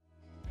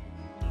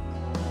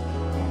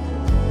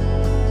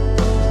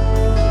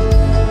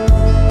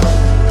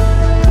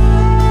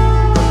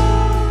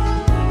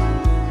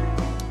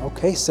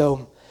Okay,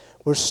 so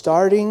we're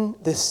starting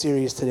this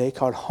series today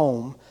called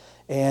Home,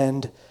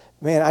 and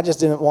man, I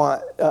just didn't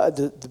want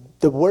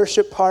the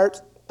worship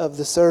part of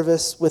the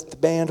service with the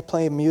band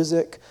playing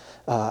music.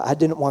 I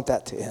didn't want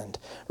that to end,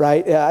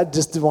 right? I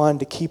just wanted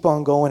to keep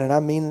on going, and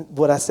I mean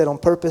what I said on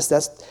purpose.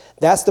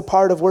 That's the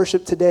part of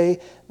worship today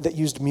that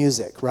used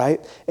music, right?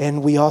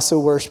 And we also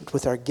worshiped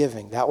with our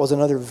giving. That was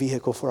another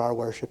vehicle for our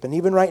worship. And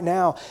even right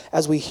now,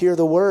 as we hear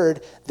the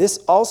word, this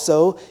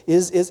also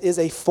is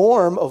a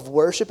form of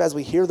worship as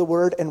we hear the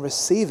word and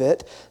receive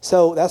it.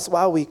 So that's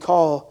why we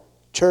call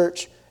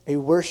church a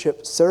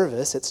worship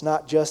service. It's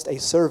not just a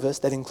service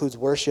that includes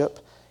worship,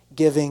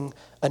 giving,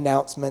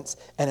 announcements,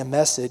 and a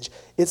message.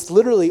 It's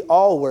literally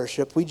all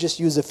worship. We just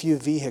use a few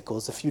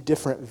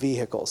different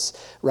vehicles,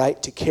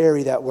 right, to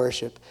carry that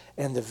worship.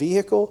 And the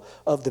vehicle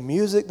of the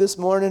music this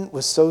morning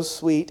was so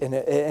sweet, and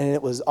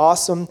it was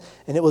awesome,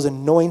 and it was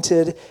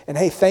anointed. And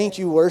hey, thank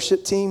you,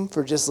 worship team,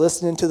 for just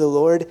listening to the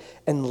Lord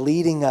and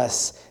leading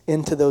us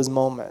into those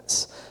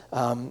moments.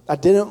 I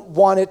didn't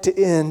want it to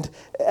end,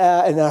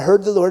 and I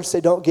heard the Lord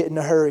say, don't get in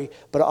a hurry,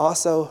 but I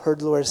also heard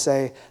the Lord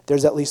say,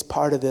 there's at least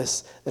part of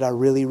this that I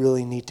really,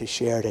 really need to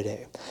share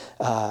today.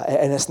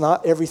 And it's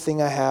not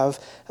everything I have.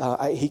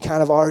 He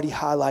kind of already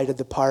highlighted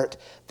the part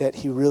that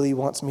he really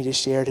wants me to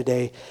share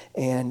today,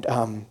 and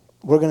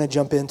we're going to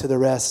jump into the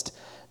rest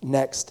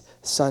next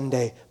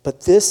Sunday.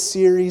 But this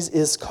series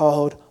is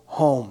called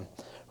Home,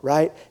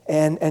 right?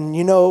 And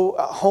you know,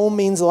 home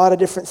means a lot of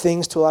different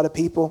things to a lot of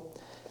people.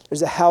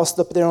 There's a house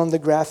up there on the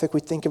graphic. We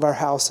think of our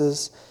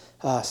houses.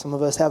 Some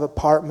of us have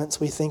apartments.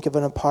 We think of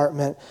an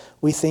apartment.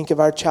 We think of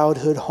our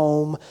childhood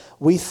home.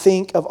 We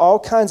think of all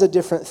kinds of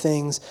different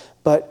things.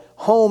 But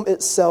home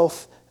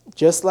itself,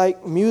 just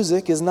like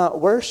music, is not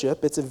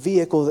worship. It's a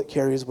vehicle that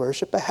carries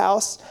worship. A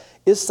house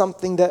is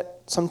something that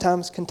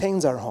sometimes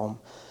contains our home.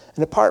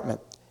 An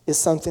apartment is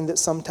something that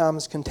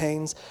sometimes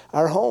contains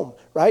our home,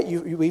 right?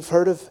 We've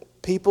heard of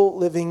people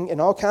living in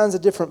all kinds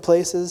of different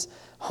places.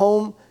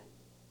 Home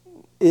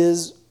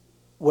is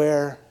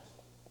where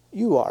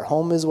you are.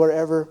 Home is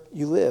wherever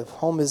you live.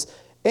 Home is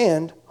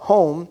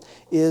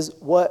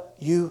what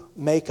you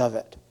make of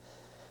it.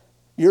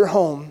 Your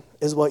home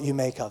is what you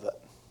make of it.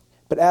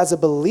 But as a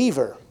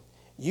believer,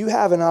 you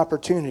have an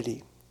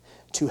opportunity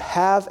to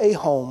have a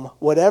home,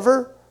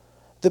 whatever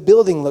the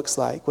building looks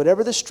like,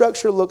 whatever the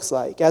structure looks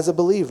like. As a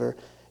believer,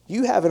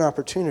 you have an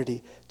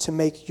opportunity to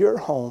make your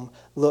home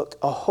look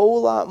a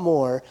whole lot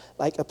more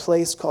like a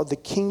place called the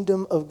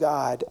kingdom of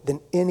God than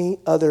any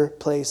other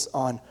place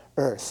on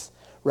earth,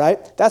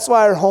 right? That's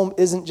why our home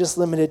isn't just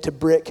limited to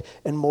brick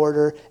and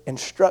mortar and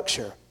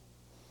structure.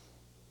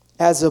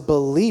 As a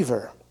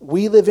believer,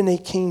 we live in a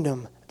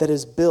kingdom that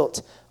is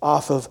built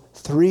off of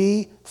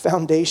 3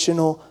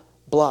 foundational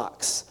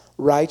blocks: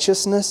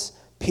 righteousness,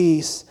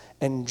 peace,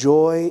 and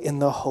joy in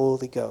the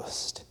Holy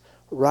Ghost.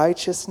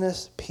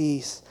 Righteousness,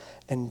 peace,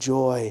 and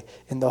joy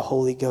in the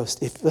Holy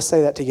Ghost. Let's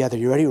say that together.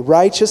 You ready?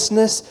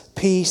 Righteousness,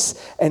 peace,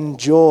 and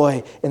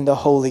joy in the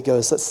Holy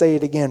Ghost. Let's say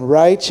it again.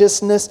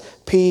 Righteousness,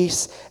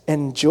 peace,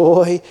 and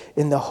joy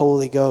in the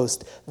Holy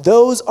Ghost.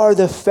 Those are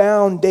the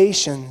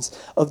foundations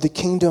of the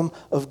kingdom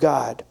of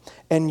God.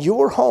 And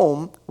your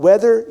home,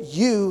 whether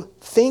you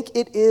think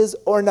it is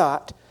or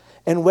not,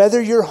 and whether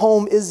your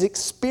home is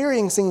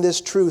experiencing this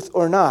truth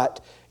or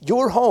not,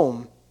 your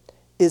home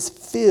is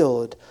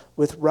filled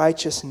with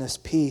righteousness,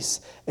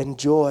 peace, and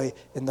joy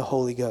in the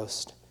Holy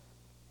Ghost.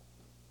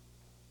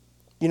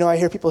 You know, I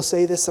hear people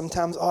say this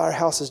sometimes, our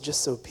house is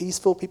just so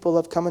peaceful, people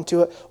love coming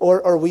to it.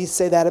 Or we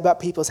say that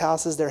about people's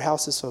houses, their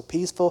house is so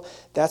peaceful,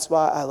 that's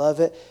why I love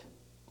it.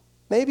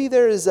 Maybe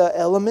there is an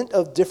element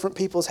of different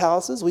people's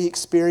houses we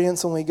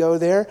experience when we go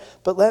there,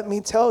 but let me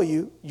tell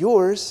you,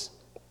 yours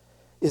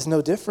is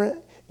no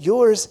different.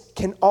 Yours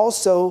can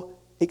also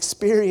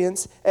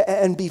experience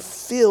and be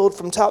filled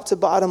from top to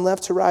bottom,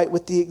 left to right,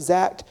 with the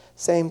exact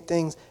same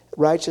things: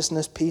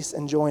 righteousness, peace,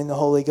 and joy in the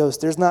Holy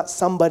Ghost. There's not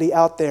somebody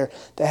out there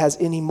that has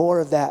any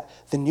more of that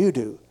than you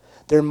do.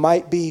 There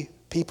might be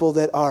people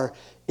that are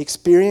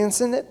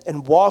experiencing it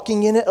and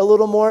walking in it a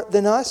little more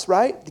than us,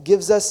 right? It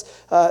gives us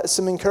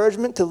some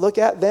encouragement to look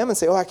at them and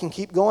say, oh, I can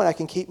keep going. I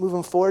can keep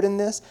moving forward in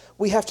this.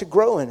 We have to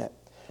grow in it,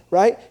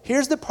 right?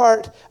 Here's the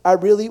part I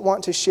really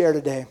want to share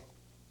today.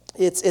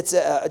 It's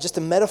just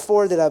a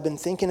metaphor that I've been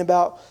thinking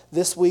about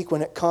this week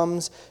when it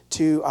comes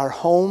to our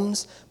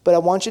homes. But I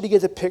want you to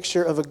get the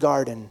picture of a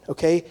garden,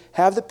 okay?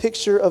 Have the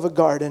picture of a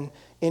garden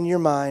in your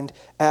mind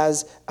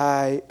as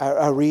I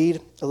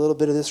read a little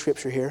bit of the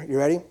scripture here. You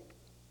ready?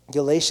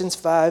 Galatians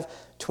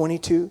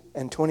 5:22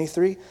 and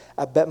 23.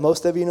 I bet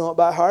most of you know it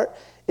by heart.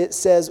 It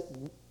says,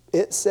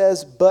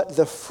 but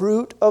the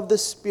fruit of the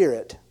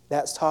Spirit,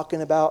 that's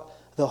talking about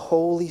the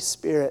Holy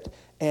Spirit.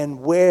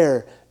 And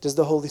where does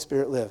the Holy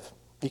Spirit live?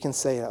 You can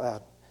say it out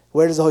loud.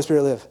 Where does the Holy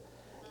Spirit live?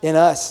 In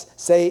us.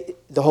 Say,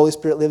 the Holy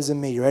Spirit lives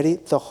in me. You ready?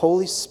 The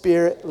Holy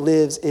Spirit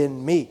lives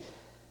in me.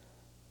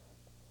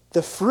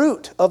 The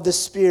fruit of the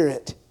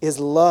Spirit is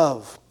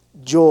love,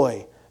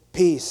 joy,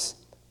 peace,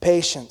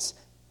 patience,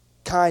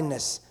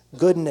 kindness,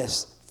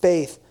 goodness,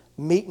 faith,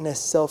 meekness,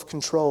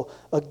 self-control.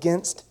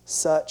 Against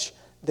such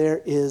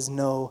there is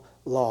no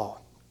law.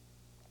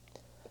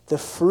 The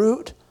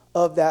fruit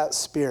of that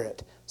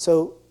Spirit.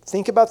 So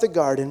think about the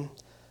garden.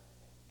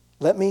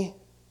 Let me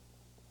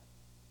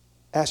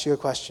ask you a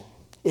question.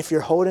 If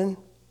you're holding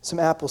some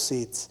apple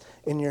seeds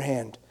in your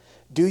hand,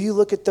 do you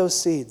look at those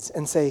seeds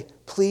and say,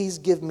 please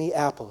give me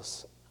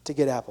apples to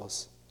get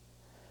apples?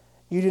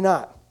 You do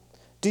not.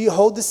 Do you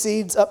hold the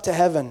seeds up to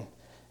heaven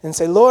and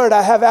say, Lord,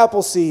 I have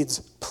apple seeds.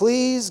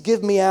 Please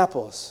give me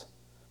apples?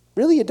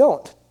 Really, you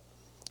don't.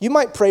 You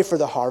might pray for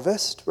the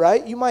harvest,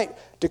 right? You might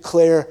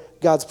declare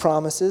God's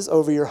promises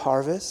over your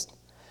harvest.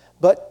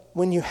 But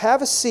when you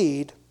have a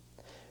seed,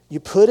 you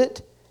put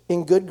it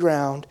in good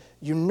ground,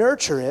 you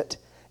nurture it,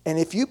 and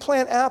if you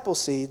plant apple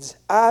seeds,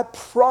 I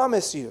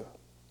promise you,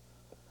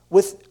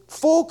 with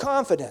full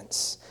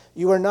confidence,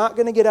 you are not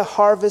going to get a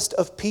harvest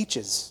of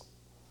peaches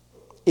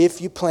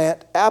if you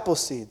plant apple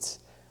seeds.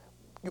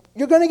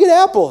 You're going to get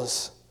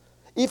apples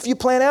if you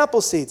plant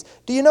apple seeds.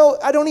 Do you know,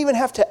 I don't even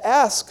have to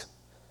ask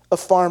a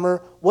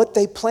farmer what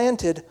they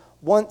planted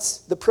once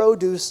the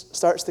produce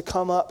starts to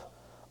come up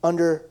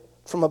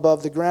from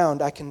above the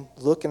ground. I can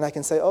look and I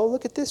can say, oh,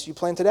 look at this, you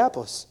planted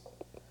apples.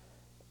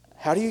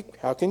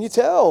 How can you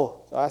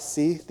tell? I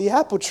see the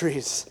apple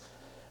trees.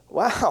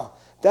 Wow,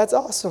 that's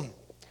awesome,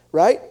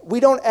 right? We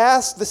don't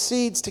ask the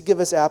seeds to give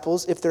us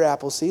apples if they're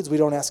apple seeds. We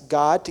don't ask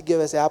God to give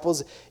us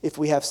apples if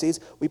we have seeds.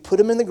 We put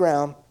them in the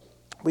ground.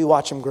 We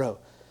watch them grow.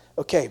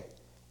 Okay,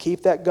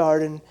 keep that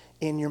garden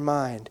in your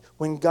mind.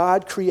 When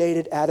God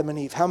created Adam and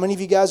Eve, how many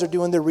of you guys are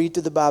doing the read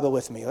through the Bible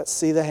with me? Let's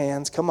see the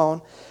hands. Come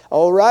on.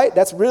 All right,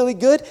 that's really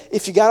good.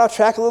 If you got off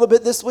track a little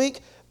bit this week,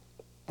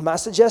 my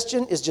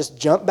suggestion is just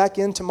jump back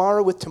in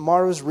tomorrow with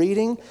tomorrow's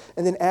reading,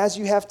 and then as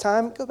you have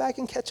time, go back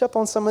and catch up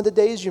on some of the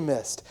days you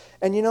missed.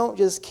 And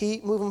just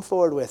keep moving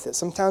forward with it.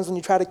 Sometimes when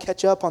you try to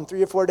catch up on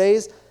 3 or 4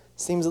 days, it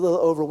seems a little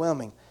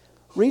overwhelming.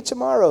 Read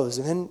tomorrow's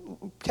and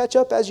then catch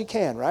up as you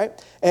can, right?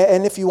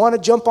 And if you want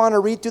to jump on or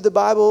read through the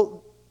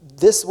Bible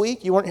this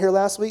week, you weren't here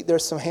last week,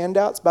 there's some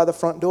handouts by the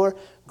front door.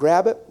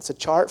 Grab it. It's a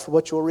chart for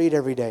what you'll read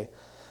every day.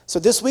 So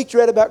this week you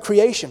read about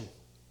creation.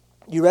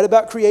 You read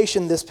about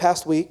creation this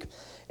past week.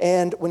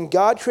 And when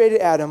God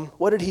created Adam,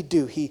 what did he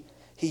do? He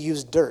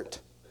used dirt.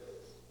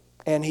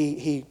 And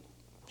he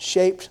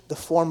shaped the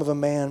form of a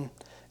man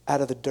out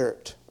of the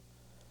dirt.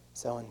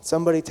 So when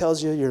somebody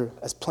tells you you're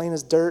as plain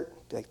as dirt,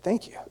 be like,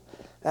 thank you.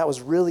 That was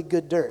really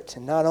good dirt.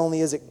 And not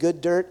only is it good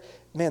dirt,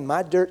 man,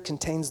 my dirt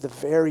contains the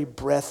very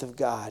breath of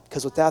God.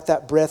 Because without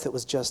that breath, it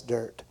was just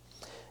dirt.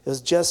 It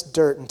was just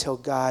dirt until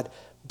God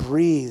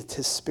breathed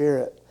his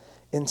spirit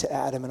into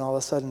Adam. And all of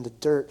a sudden, the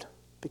dirt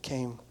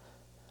became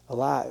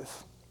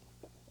alive.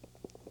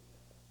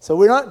 So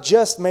we're not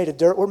just made of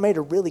dirt, we're made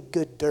of really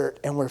good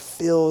dirt, and we're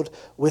filled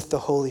with the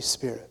Holy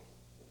Spirit.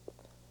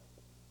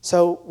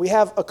 So we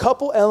have a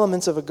couple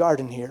elements of a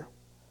garden here.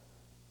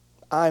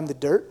 I'm the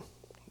dirt,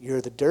 you're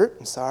the dirt.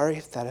 I'm sorry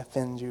if that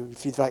offends you.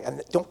 If you're like,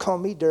 don't call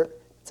me dirt,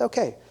 it's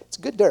okay. It's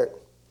good dirt.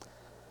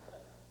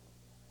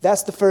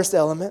 That's the first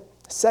element.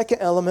 Second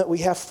element, we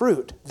have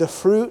fruit. The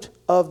fruit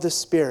of the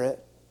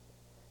Spirit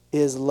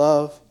is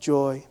love,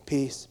 joy,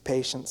 peace,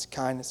 patience,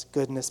 kindness,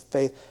 goodness,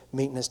 faith,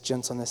 meekness,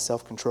 gentleness,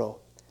 self-control.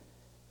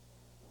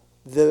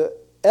 The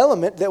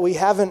element that we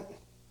haven't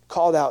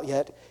called out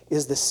yet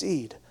is the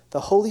seed. The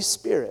Holy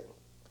Spirit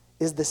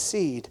is the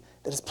seed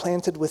that is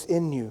planted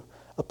within you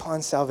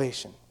upon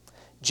salvation.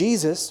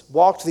 Jesus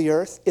walked the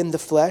earth in the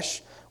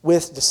flesh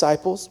with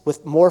disciples,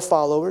 with more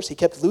followers. He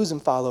kept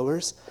losing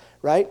followers,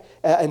 right?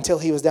 Until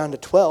he was down to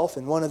 12,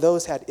 and one of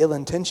those had ill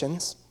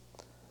intentions.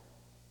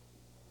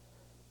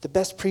 The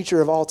best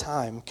preacher of all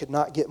time could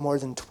not get more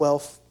than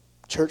 12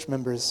 church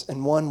members,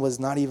 and one was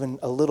not even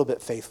a little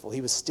bit faithful. He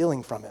was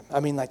stealing from him.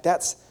 I mean,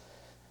 that's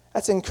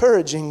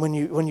encouraging when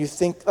you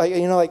think,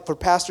 like for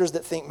pastors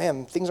that think,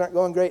 man, things aren't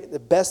going great. The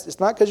best, it's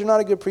not because you're not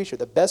a good preacher.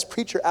 The best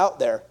preacher out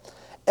there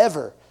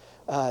ever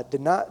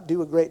did not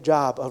do a great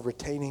job of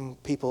retaining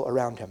people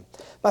around him.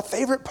 My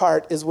favorite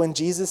part is when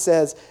Jesus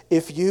says,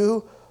 if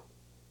you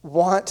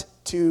want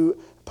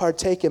to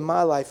partake in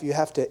my life, you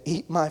have to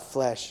eat my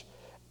flesh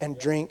and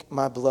drink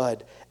my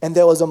blood. And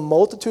there was a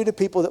multitude of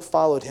people that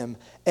followed him,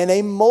 and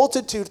a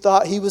multitude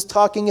thought he was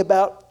talking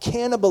about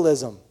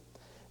cannibalism.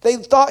 They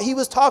thought he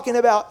was talking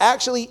about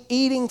actually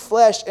eating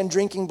flesh and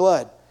drinking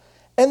blood.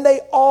 And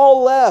they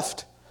all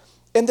left.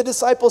 And the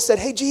disciples said,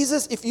 hey,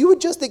 Jesus, if you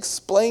would just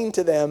explain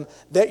to them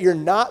that you're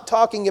not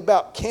talking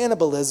about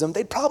cannibalism,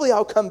 they'd probably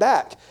all come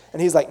back.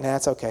 And he's like, nah,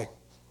 it's okay.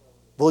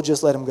 We'll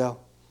just let them go.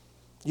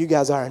 You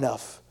guys are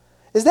enough.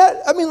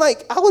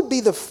 I would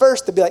be the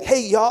first to be like,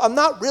 hey, y'all, I'm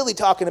not really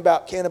talking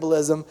about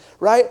cannibalism,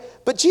 right?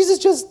 But Jesus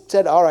just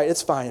said, all right,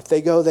 it's fine. If they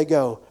go, they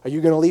go. Are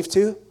you going to leave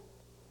too?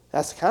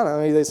 That's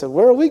they said,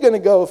 where are we going to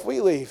go if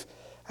we leave?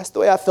 That's the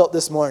way I felt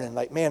this morning.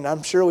 Like, man,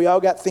 I'm sure we all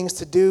got things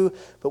to do,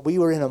 but we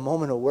were in a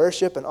moment of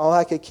worship, and all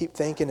I could keep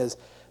thinking is,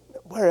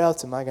 where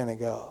else am I going to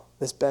go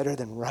that's better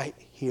than right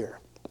here?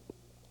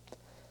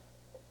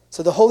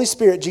 So the Holy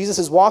Spirit, Jesus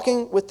is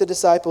walking with the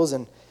disciples,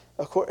 and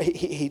of course,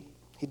 he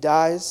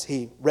dies,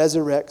 he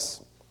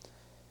resurrects,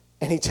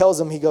 And he tells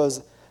them, he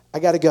goes, I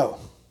got to go.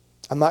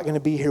 I'm not going to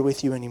be here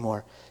with you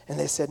anymore. And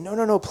they said,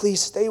 no,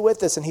 please stay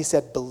with us. And he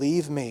said,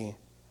 believe me,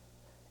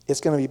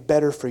 it's going to be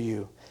better for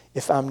you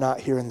if I'm not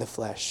here in the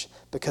flesh.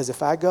 Because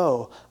if I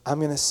go, I'm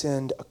going to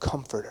send a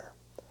comforter.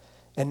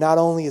 And not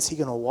only is he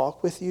going to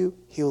walk with you,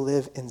 he'll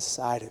live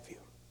inside of you.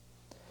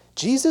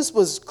 Jesus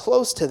was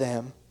close to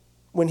them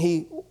when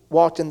he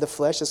walked in the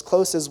flesh, as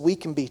close as we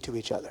can be to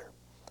each other.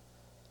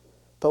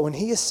 But when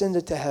he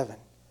ascended to heaven,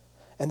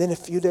 and then a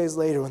few days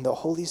later when the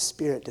Holy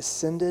Spirit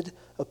descended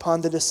upon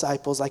the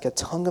disciples like a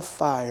tongue of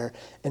fire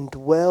and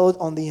dwelled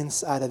on the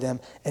inside of them,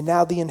 and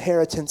now the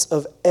inheritance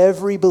of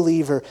every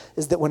believer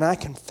is that when I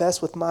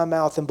confess with my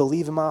mouth and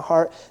believe in my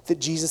heart that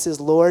Jesus is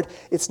Lord,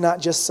 it's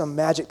not just some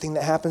magic thing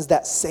that happens.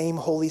 That same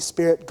Holy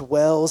Spirit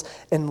dwells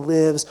and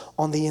lives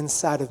on the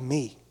inside of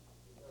me.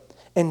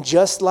 And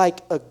just like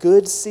a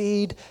good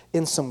seed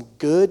in some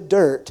good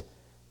dirt,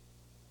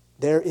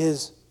 there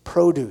is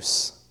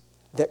produce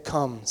that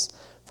comes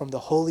from the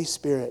Holy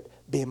Spirit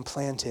being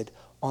planted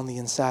on the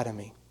inside of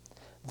me.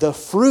 The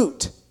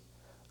fruit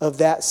of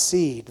that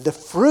seed, the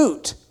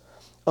fruit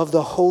of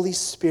the Holy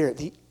Spirit,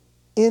 the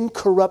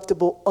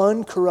incorruptible,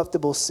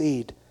 uncorruptible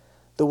seed,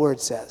 the Word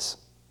says.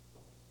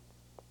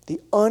 The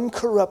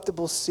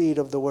uncorruptible seed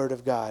of the Word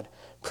of God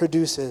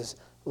produces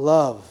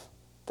love.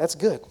 That's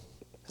good.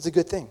 That's a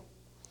good thing.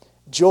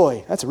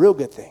 Joy. That's a real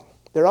good thing.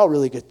 They're all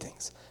really good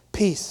things.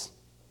 Peace,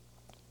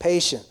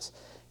 patience,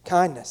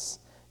 kindness,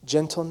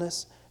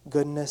 gentleness,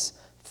 goodness,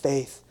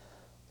 faith,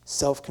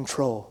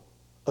 self-control.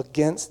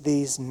 Against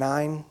these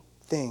 9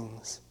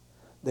 things,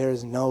 there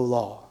is no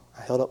law.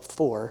 I held up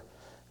 4,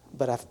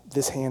 but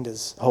this hand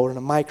is holding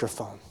a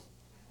microphone.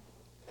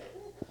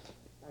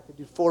 I could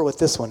do 4 with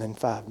this one and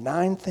 5.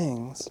 9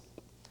 things.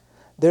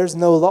 There's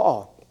no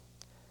law.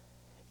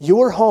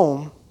 Your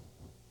home,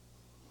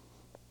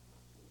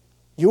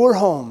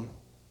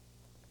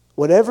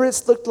 whatever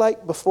it's looked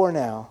like before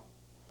now,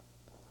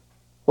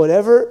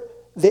 whatever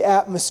the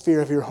atmosphere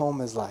of your home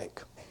is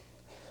like,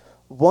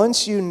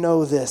 once you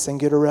know this and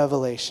get a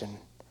revelation,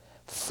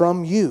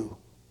 from you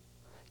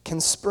can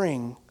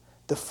spring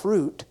the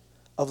fruit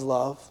of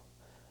love,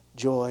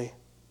 joy,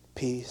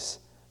 peace,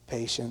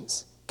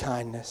 patience,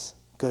 kindness,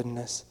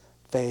 goodness,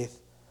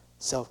 faith,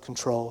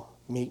 self-control,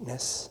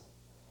 meekness.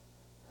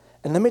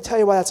 And let me tell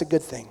you why that's a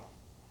good thing.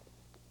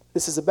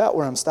 This is about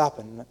where I'm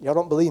stopping. Y'all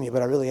don't believe me,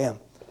 but I really am.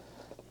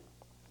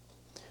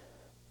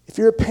 If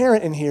you're a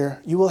parent in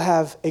here, you will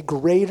have a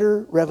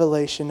greater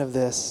revelation of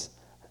this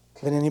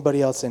than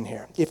anybody else in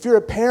here. If you're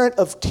a parent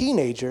of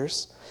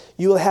teenagers,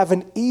 you will have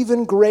an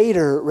even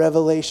greater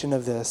revelation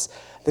of this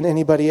than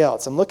anybody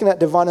else. I'm looking at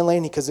Devon and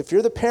Laney because if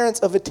you're the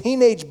parents of a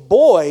teenage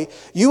boy,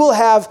 you will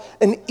have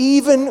an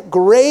even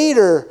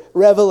greater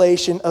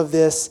revelation of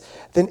this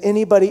than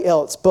anybody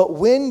else. But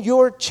when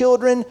your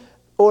children,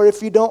 or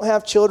if you don't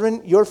have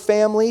children, your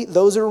family,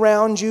 those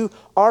around you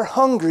are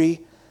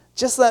hungry,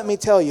 just let me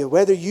tell you,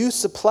 whether you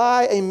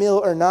supply a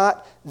meal or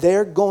not,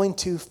 they're going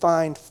to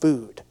find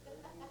food.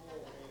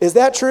 Is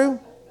that true?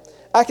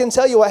 I can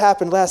tell you what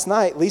happened last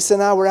night. Lisa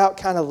and I were out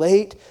kind of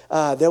late.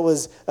 There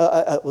was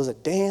a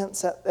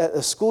dance,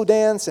 a school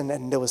dance,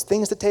 and there was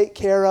things to take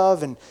care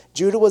of, and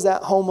Judah was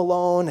at home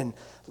alone, and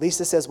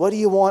Lisa says, what do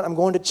you want? I'm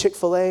going to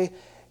Chick-fil-A.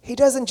 He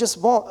doesn't just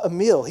want a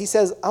meal. He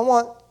says, I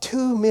want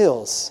 2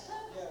 meals.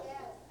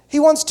 He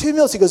wants 2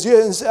 meals. He goes,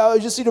 yeah,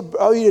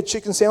 I'll eat a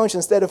chicken sandwich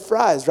instead of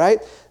fries, right?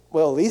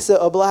 Well, Lisa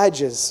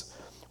obliges.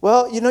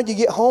 Well, you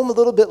get home a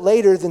little bit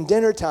later than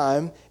dinner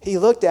time. He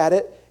looked at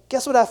it.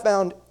 Guess what I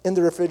found in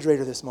the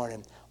refrigerator this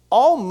morning?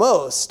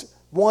 Almost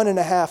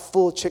 1.5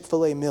 full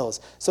Chick-fil-A meals.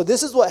 So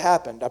this is what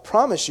happened. I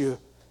promise you,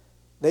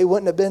 they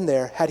wouldn't have been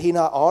there had he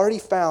not already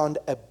found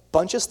a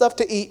bunch of stuff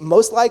to eat,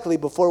 most likely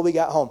before we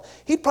got home.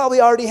 He'd probably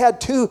already had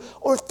 2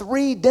 or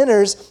 3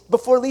 dinners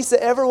before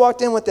Lisa ever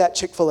walked in with that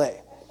Chick-fil-A.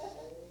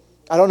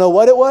 I don't know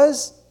what it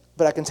was,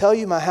 but I can tell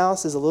you my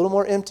house is a little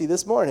more empty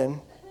this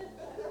morning.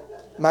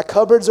 My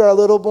cupboards are a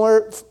little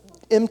more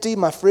empty.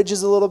 My fridge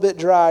is a little bit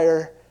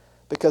drier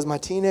because my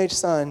teenage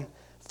son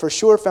for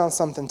sure found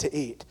something to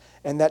eat.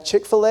 And that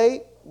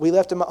Chick-fil-A, we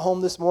left him at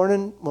home this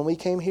morning when we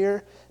came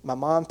here. My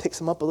mom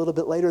picks him up a little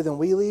bit later than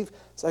we leave.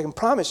 So I can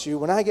promise you,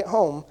 when I get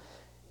home,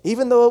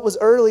 even though it was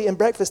early and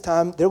breakfast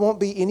time, there won't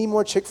be any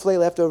more Chick-fil-A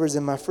leftovers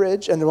in my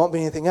fridge, and there won't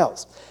be anything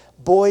else.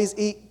 Boys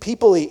eat,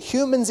 people eat,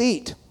 humans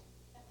eat.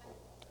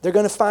 They're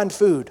going to find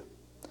food.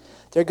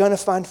 They're going to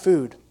find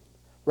food,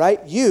 right?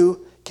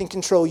 You can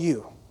control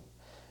you.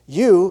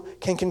 You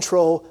can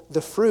control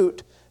the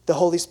fruit the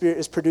Holy Spirit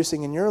is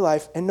producing in your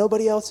life and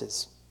nobody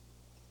else's.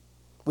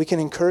 We can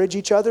encourage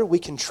each other. We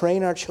can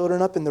train our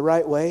children up in the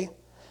right way.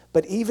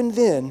 But even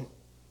then,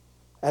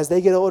 as they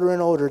get older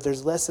and older,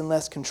 there's less and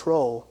less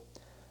control.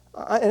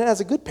 And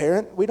as a good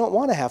parent, we don't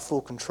want to have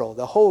full control.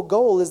 The whole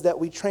goal is that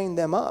we train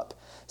them up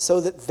so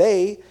that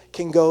they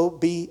can go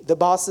be the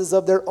bosses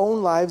of their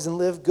own lives and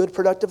live good,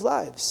 productive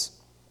lives.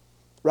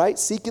 Right?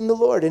 Seeking the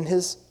Lord in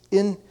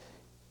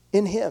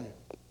Him.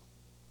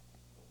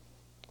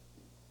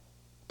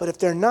 But if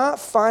they're not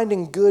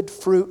finding good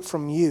fruit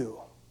from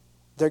you,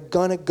 they're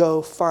going to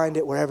go find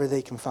it wherever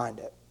they can find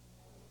it.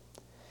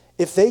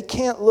 If they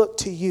can't look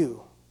to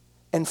you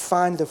and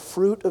find the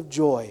fruit of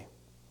joy,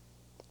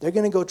 they're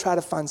going to go try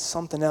to find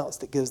something else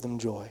that gives them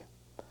joy.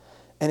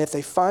 And if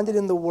they find it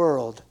in the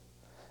world,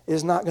 it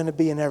is not going to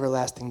be an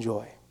everlasting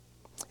joy.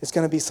 It's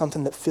going to be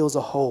something that fills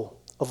a hole,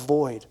 a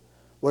void,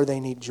 where they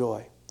need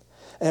joy.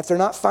 And if they're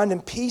not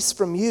finding peace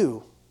from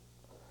you,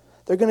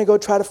 they're going to go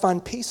try to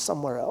find peace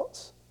somewhere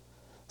else.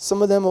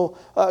 Some of them will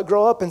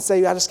grow up and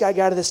say, I just got to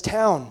get out of this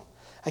town.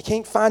 I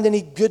can't find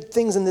any good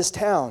things in this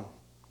town.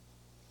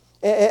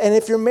 And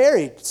if you're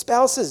married,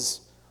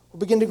 spouses will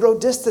begin to grow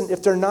distant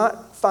if they're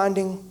not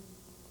finding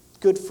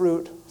good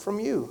fruit from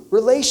you.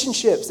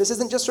 Relationships. This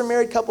isn't just for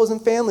married couples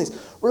and families.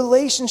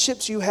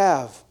 Relationships you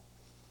have.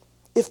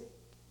 If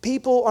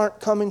people aren't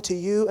coming to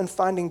you and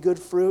finding good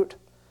fruit,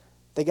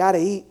 they got to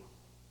eat.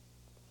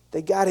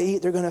 They got to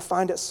eat. They're going to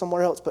find it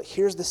somewhere else. But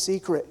here's the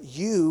secret.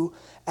 You,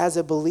 as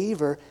a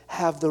believer,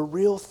 have the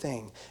real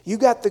thing. You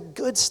got the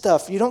good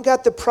stuff. You don't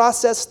got the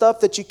processed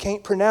stuff that you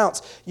can't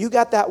pronounce. You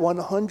got that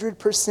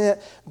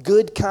 100%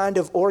 good kind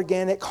of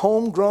organic,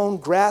 homegrown,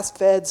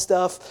 grass-fed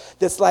stuff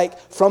that's like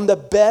from the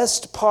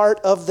best part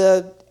of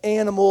the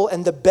animal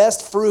and the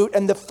best fruit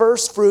and the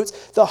first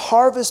fruits. The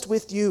harvest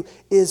with you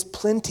is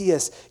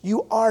plenteous.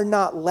 You are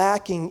not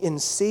lacking in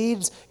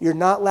seeds. You're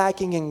not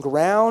lacking in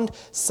ground.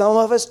 Some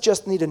of us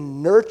just need to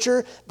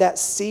nurture that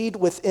seed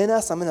within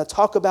us. I'm going to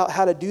talk about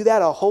how to do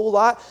that a whole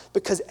lot,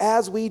 because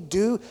as we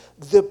do,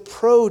 the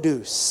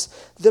produce,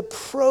 the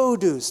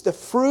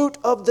fruit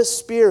of the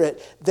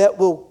Spirit that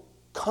will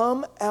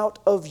come out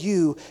of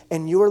you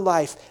and your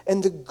life,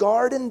 and the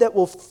garden that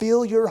will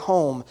fill your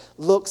home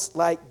looks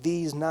like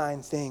these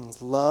 9 things: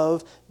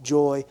 love,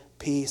 joy,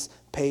 peace,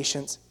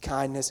 patience,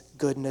 kindness,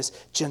 goodness,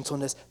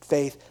 gentleness,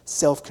 faith,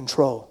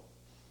 self-control.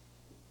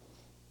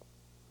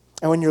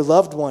 And when your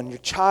loved one, your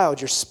child,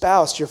 your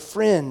spouse, your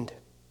friend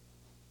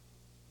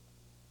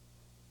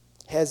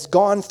has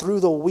gone through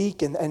the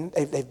week and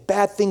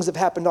bad things have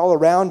happened all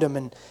around them,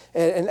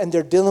 and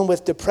they're dealing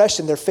with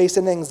depression, they're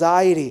facing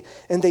anxiety,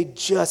 and they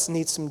just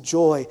need some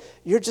joy,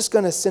 you're just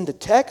going to send a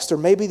text, or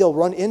maybe they'll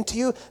run into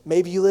you.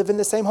 Maybe you live in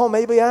the same home.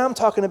 Maybe I'm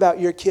talking about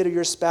your kid or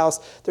your spouse.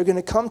 They're going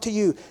to come to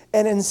you,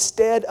 and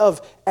instead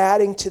of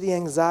adding to the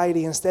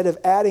anxiety, instead of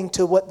adding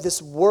to what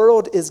this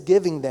world is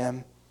giving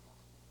them,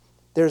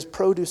 there's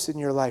produce in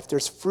your life.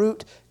 There's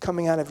fruit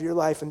coming out of your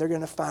life, and they're going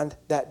to find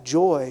that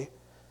joy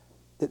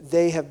that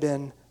they have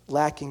been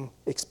lacking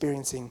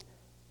experiencing.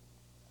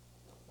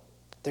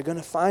 They're going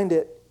to find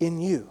it in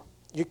you.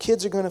 Your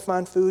kids are going to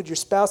find food. Your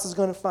spouse is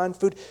going to find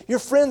food. Your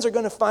friends are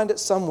going to find it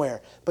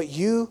somewhere. But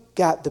you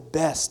got the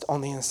best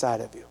on the inside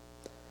of you.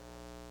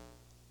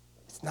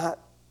 It's not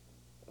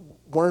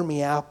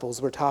wormy apples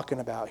we're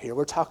talking about here.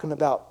 We're talking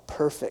about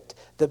perfect,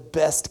 the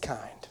best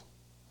kind.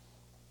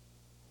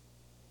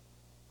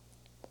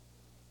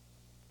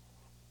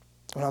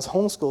 When I was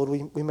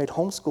homeschooled, we made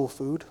homeschool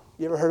food.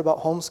 You ever heard about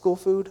homeschool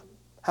food?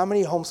 How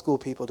many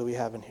homeschool people do we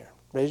have in here?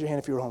 Raise your hand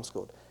if you were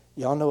homeschooled.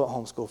 Y'all know what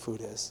homeschool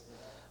food is.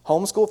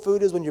 Homeschool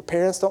food is when your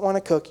parents don't want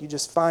to cook, you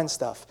just find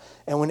stuff.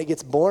 And when it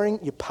gets boring,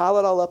 you pile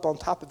it all up on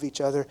top of each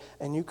other,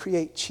 and you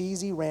create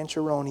cheesy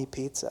rancheroni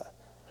pizza.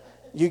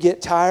 You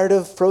get tired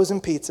of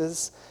frozen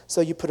pizzas, so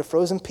you put a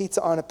frozen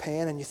pizza on a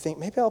pan, and you think,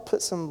 maybe I'll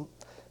put some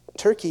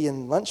turkey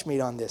and lunch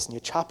meat on this, and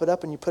you chop it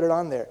up and you put it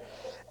on there.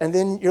 And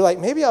then you're like,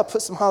 maybe I'll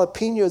put some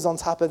jalapenos on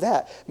top of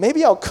that.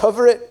 Maybe I'll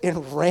cover it in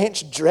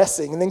ranch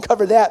dressing and then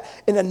cover that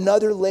in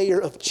another layer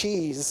of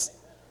cheese.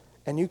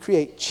 And you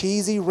create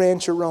cheesy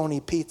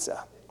rancheroni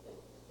pizza.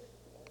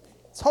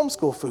 It's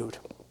homeschool food.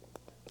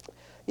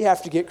 You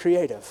have to get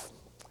creative.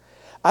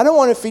 I don't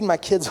want to feed my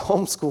kids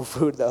homeschool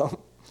food, though.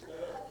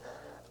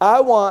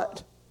 I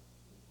want,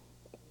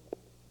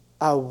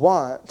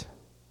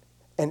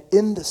 and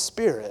in the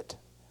Spirit,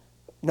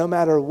 no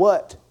matter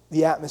what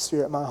the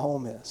atmosphere at my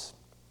home is,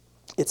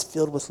 it's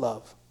filled with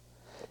love.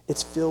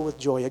 It's filled with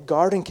joy. A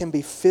garden can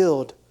be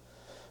filled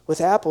with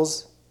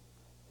apples.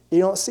 You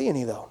don't see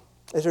any, though.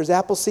 If there's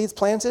apple seeds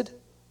planted,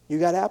 you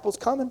got apples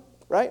coming,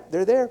 right?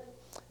 They're there.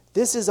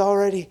 This is a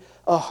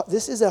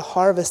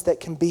harvest that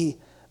can be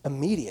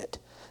immediate.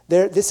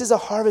 This is a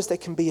harvest that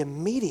can be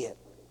immediate.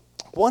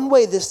 One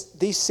way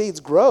these seeds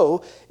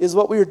grow is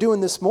what we were doing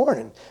this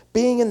morning.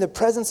 Being in the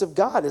presence of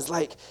God it's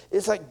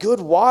like good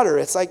water.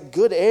 It's like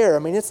good air. I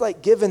mean, it's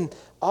like giving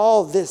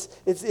all this.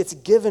 It's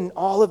given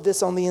all of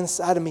this on the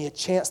inside of me a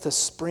chance to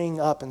spring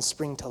up and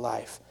spring to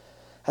life.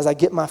 As I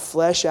get my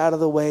flesh out of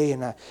the way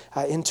and I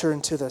enter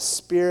into the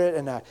Spirit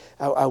and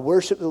I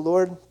worship the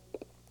Lord.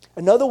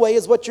 Another way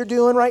is what you're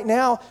doing right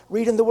now,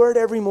 reading the Word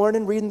every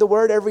morning, reading the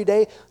Word every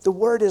day. The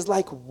Word is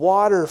like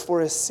water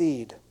for a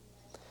seed.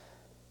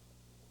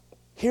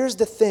 Here's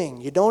the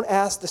thing. You don't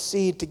ask the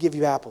seed to give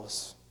you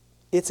apples.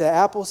 It's an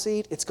apple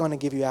seed. It's going to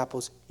give you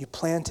apples. You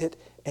plant it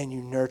and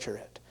you nurture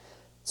it.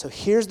 So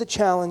here's the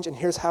challenge, and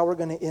here's how we're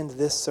going to end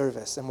this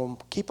service. And we'll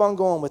keep on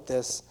going with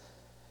this.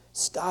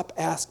 Stop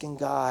asking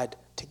God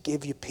to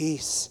give you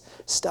peace.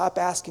 Stop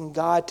asking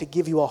God to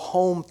give you a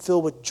home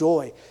filled with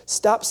joy.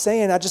 Stop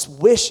saying, I just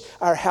wish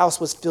our house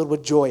was filled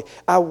with joy.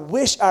 I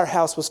wish our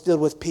house was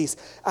filled with peace.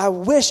 I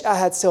wish I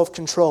had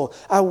self-control.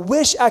 I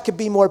wish I could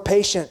be more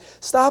patient.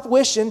 Stop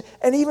wishing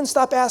and even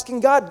stop asking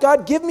God,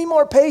 God, give me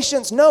more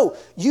patience. No,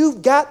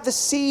 you've got the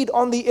seed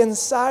on the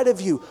inside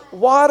of you.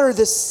 Water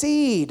the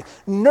seed.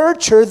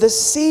 Nurture the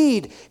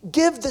seed.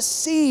 Give the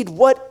seed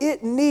what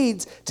it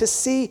needs to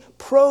see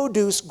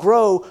produce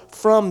grow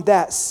from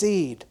that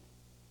seed.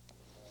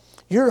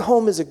 Your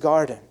home is a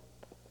garden.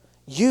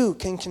 You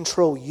can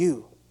control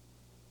you.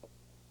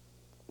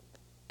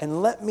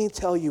 And let me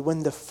tell you,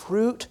 when the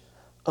fruit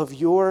of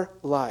your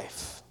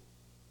life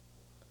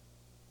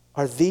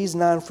are these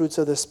 9 fruits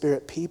of the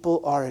Spirit,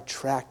 people are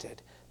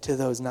attracted to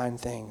those 9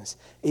 things.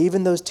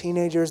 Even those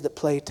teenagers that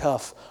play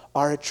tough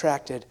are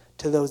attracted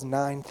to those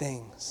 9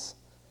 things.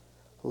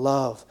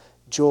 Love,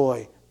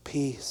 joy,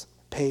 peace,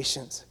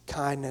 patience,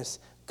 kindness,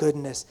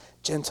 goodness,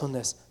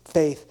 gentleness,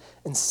 faith,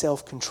 and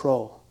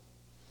self-control.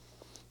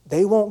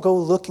 They won't go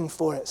looking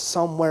for it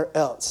somewhere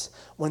else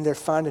when they're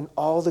finding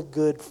all the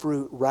good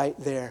fruit right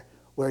there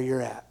where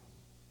you're at.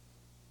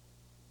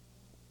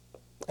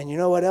 And you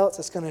know what else?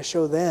 It's going to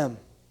show them,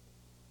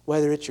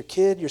 whether it's your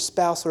kid, your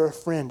spouse, or a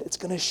friend, it's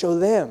going to show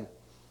them.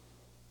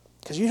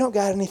 Because you don't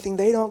got anything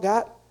they don't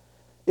got.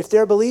 If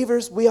they're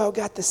believers, we all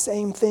got the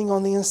same thing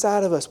on the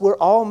inside of us. We're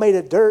all made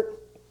of dirt.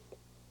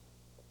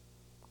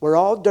 We're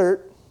all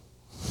dirt.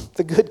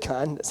 The good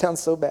kind. That sounds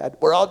so bad.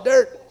 We're all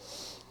dirt.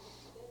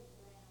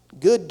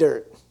 Good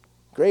dirt,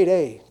 grade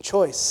A,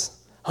 choice,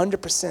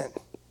 100%.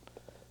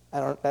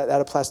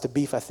 That applies to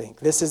beef, I think.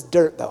 This is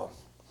dirt, though.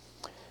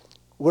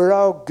 We're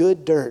all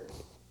good dirt.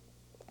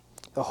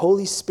 The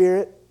Holy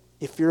Spirit,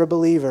 if you're a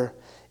believer,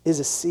 is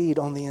a seed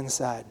on the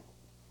inside.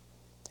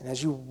 And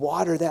as you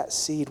water that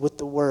seed with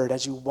the Word,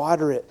 as you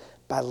water it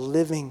by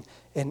living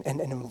and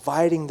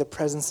inviting the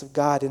presence of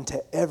God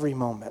into every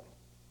moment,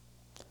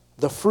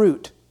 the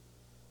fruit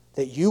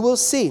that you will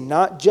see,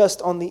 not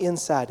just on the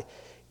inside,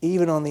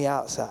 even on the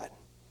outside.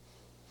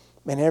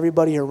 And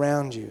everybody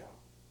around you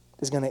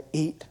is going to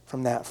eat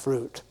from that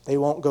fruit. They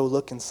won't go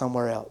looking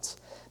somewhere else.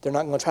 They're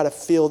not going to try to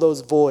fill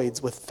those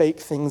voids with fake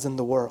things in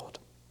the world.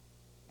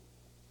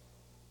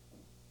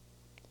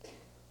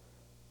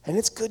 And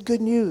it's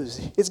good news.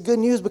 It's good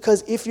news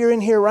because if you're in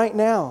here right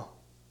now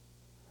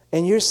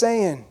and you're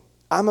saying,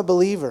 I'm a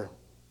believer,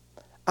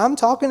 I'm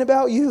talking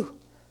about you.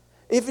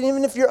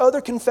 Even if your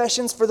other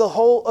confessions for the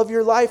whole of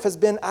your life has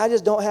been, I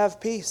just don't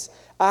have peace.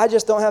 I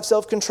just don't have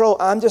self-control.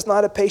 I'm just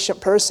not a patient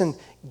person.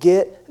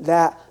 Get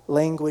that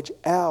language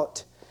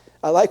out.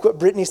 I like what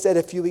Brittany said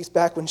a few weeks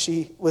back when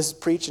she was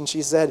preaching.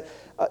 She said,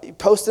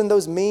 posting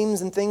those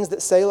memes and things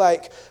that say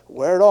like,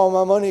 where'd all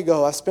my money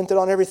go? I spent it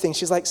on everything.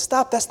 She's like,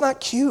 stop, that's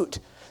not cute.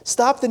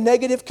 Stop the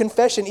negative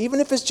confession. Even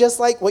if it's just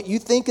like what you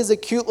think is a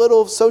cute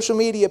little social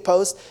media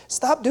post,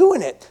 stop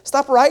doing it.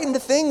 Stop writing the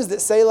things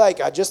that say like,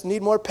 I just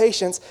need more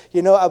patience,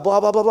 blah, blah,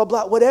 blah, blah,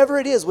 blah. Whatever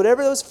it is,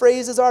 whatever those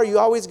phrases are, you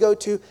always go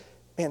to,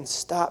 man,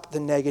 stop the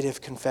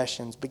negative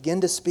confessions. Begin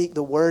to speak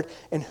the word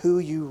and who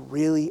you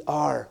really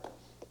are.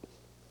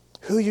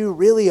 Who you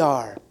really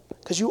are.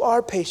 Because you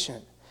are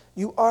patient.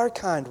 You are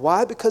kind.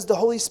 Why? Because the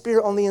Holy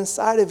Spirit on the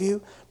inside of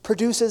you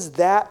produces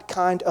that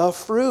kind of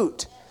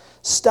fruit.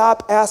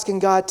 Stop asking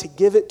God to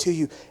give it to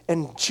you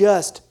and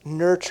just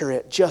nurture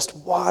it. Just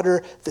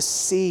water the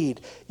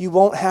seed. You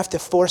won't have to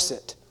force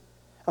it.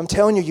 I'm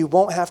telling you, you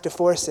won't have to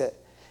force it.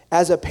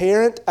 As a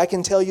parent, I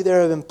can tell you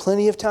there have been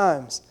plenty of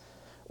times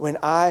when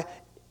I,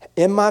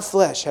 in my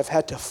flesh, have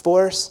had to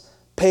force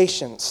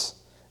patience.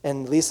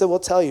 And Lisa will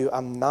tell you,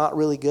 I'm not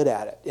really good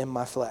at it in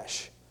my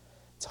flesh.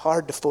 It's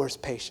hard to force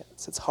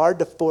patience. It's hard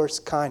to force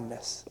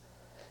kindness.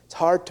 It's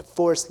hard to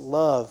force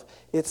love.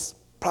 It's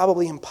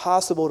probably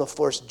impossible to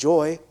force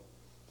joy.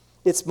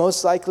 It's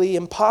most likely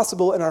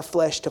impossible in our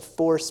flesh to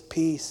force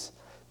peace,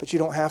 but you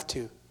don't have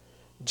to.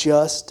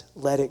 Just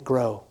let it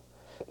grow.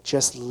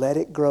 Just let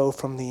it grow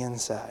from the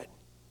inside.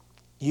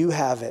 You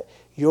have it.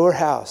 Your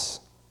house,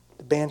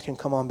 the band can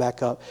come on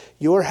back up.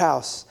 Your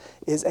house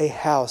is a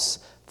house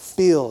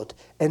filled,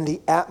 and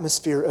the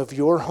atmosphere of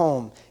your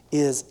home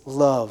is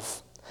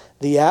love.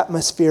 The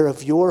atmosphere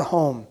of your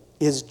home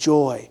is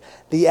joy.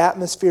 The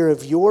atmosphere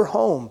of your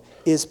home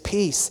is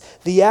peace.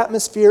 The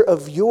atmosphere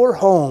of your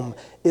home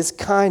is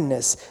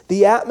kindness.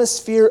 The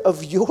atmosphere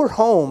of your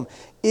home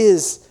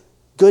is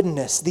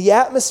goodness. The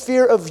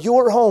atmosphere of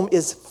your home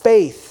is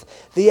faith.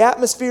 The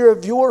atmosphere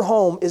of your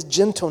home is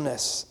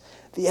gentleness.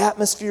 The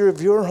atmosphere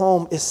of your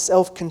home is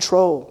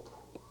self-control.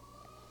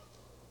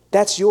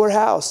 That's your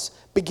house.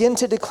 Begin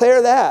to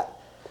declare that.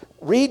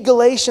 Read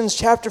Galatians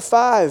chapter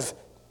 5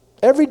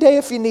 every day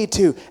if you need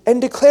to,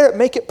 and declare it.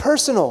 Make it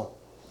personal.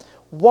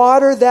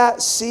 Water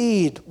that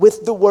seed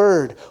with the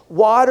word.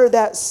 Water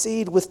that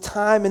seed with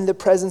time in the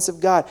presence of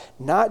God.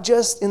 Not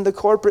just in the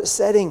corporate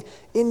setting,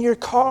 in your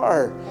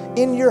car,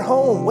 in your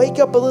home. Wake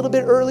up a little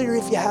bit earlier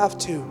if you have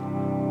to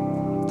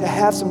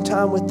have some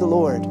time with the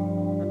Lord.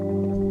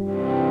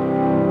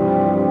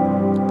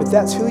 But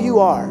that's who you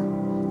are.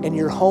 And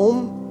your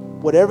home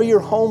whatever your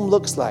home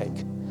looks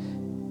like,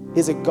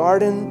 is a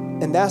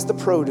garden, and that's the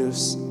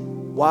produce.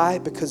 Why?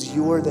 Because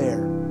you are there.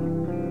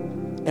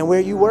 And where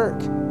you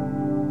work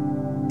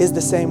is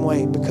the same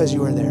way, because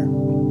you are there.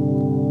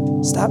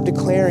 Stop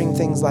declaring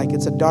things like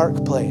it's a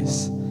dark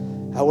place.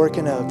 I work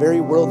in a very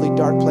worldly,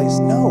 dark place.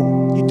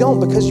 No, you don't,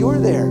 because you're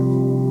there.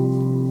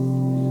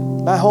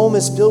 My home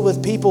is filled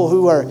with people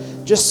who are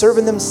just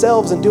serving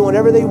themselves and doing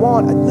whatever they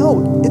want.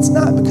 No, it's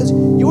not, because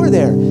you're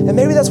there. And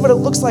maybe that's what it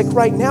looks like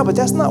right now, but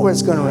that's not where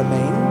it's going to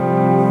remain.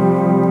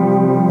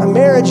 My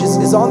marriage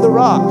is on the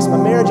rocks. My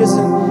marriage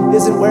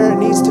isn't where it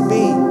needs to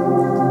be.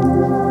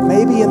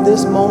 Maybe in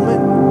this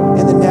moment,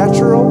 in the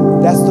natural,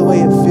 that's the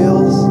way it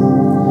feels.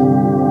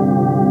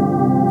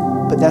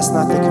 But that's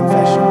not the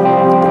confession,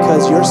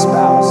 because your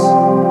spouse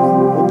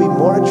will be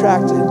more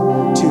attracted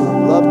to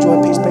love,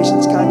 joy, peace,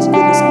 patience, kindness,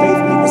 goodness, faith,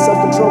 meekness,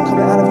 self-control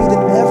coming out of you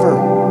than ever.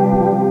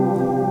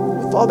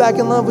 We fall back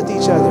in love with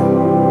each other.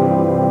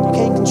 You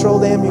can't control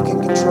them, you can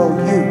control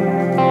you.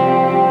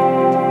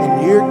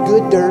 And you're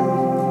good dirt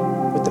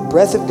with the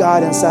breath of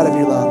God inside of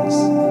your lungs.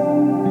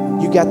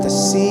 You got the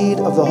seed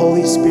of the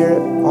Holy Spirit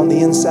on the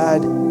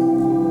inside,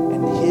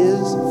 and His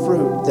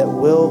fruit that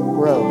will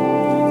grow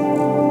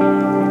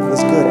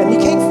is good. And you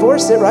can't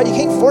force it, right? You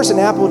can't force an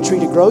apple tree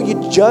to grow.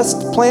 You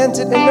just plant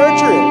it and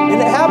nurture it, and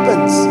it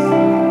happens.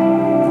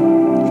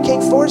 You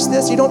can't force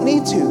this. You don't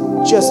need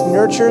to. Just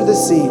nurture the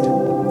seed.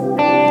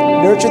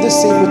 Nurture the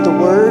seed with the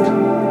Word,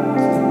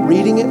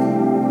 reading it,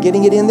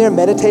 getting it in there,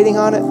 meditating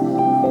on it.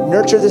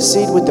 Nurture the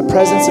seed with the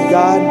presence of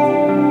God,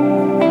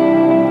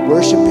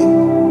 worshiping.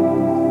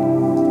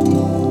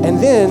 And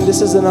then,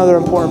 this is another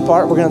important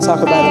part. We're going to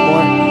talk about it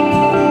more.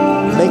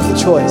 Make the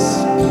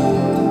choice.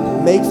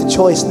 Make the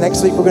choice.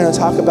 Next week, we're going to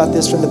talk about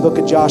this from the book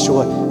of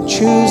Joshua.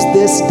 Choose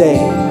this day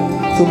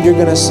whom you're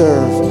going to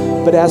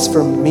serve. But as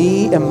for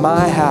me and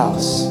my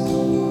house,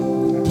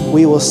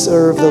 we will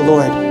serve the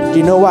Lord. Do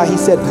you know why He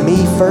said me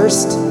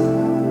first?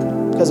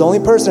 Because the only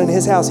person in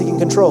His house He can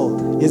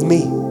control is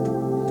me.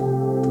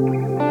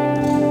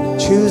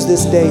 Choose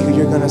this day who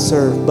you're going to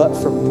serve. But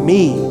for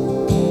me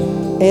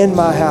and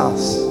my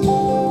house,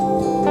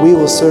 we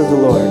will serve the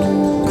Lord.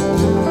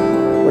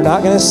 We're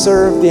not going to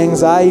serve the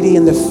anxiety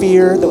and the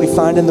fear that we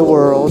find in the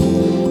world.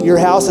 Your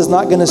house is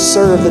not going to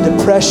serve the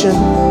depression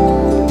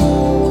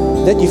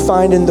that you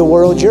find in the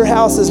world. Your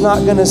house is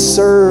not going to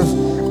serve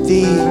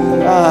the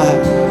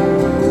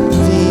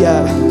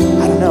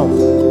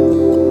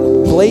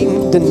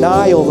blatant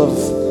denial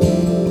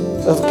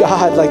of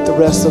God like the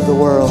rest of the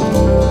world.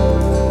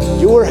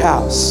 Your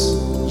house,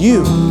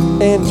 you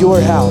and your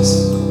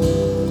house,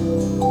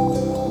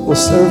 will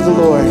serve the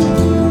Lord.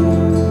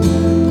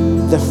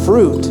 The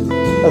fruit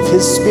of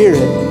His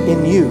Spirit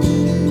in you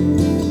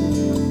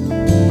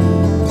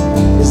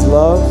is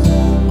love,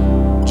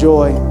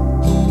 joy,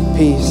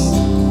 peace,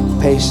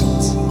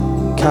 patience,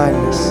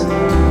 kindness,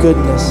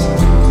 goodness,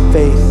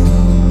 faith,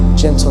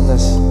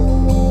 gentleness,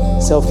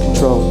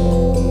 self-control.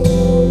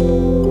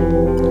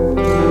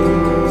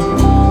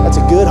 That's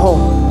a good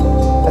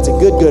home. That's a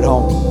good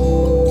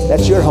home.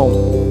 That's your home.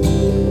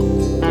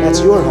 That's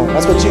your home.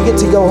 That's what you get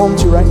to go home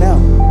to right now.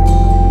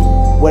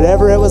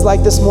 Whatever it was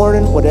like this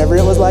morning, whatever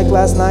it was like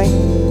last night,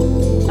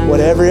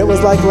 whatever it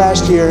was like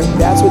last year,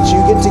 that's what you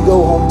get to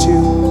go home to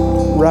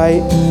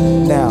right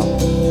now.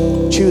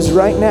 Choose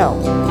right now.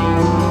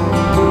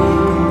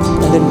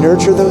 And then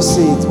nurture those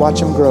seeds. Watch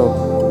them grow.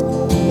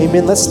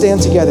 Amen. Let's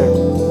stand together.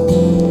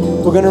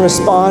 We're going to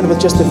respond with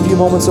just a few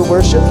moments of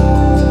worship.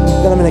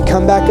 Then I'm going to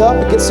come back up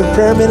and get some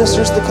prayer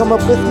ministers to come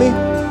up with me.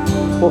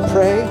 We'll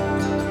pray.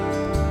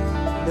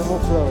 Then we'll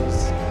close.